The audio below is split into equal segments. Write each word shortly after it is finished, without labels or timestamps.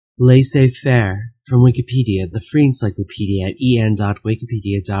Laissez-faire, from Wikipedia, the free encyclopedia at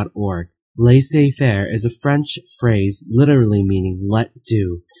en.wikipedia.org. Laissez-faire is a French phrase literally meaning let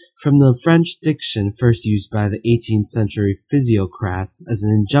do, from the French diction first used by the 18th century physiocrats as an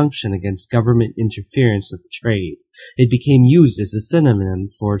injunction against government interference with trade. It became used as a synonym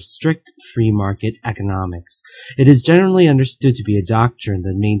for strict free market economics. It is generally understood to be a doctrine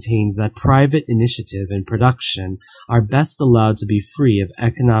that maintains that private initiative and production are best allowed to be free of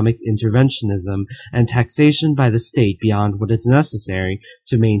economic interventionism and taxation by the state beyond what is necessary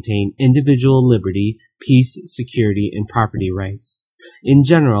to maintain individual liberty, peace, security, and property rights. In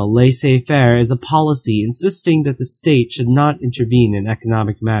general, laissez-faire is a policy insisting that the state should not intervene in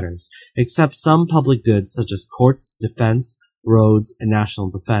economic matters, except some public goods such as courts, defense, roads, and national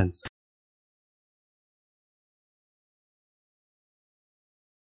defense.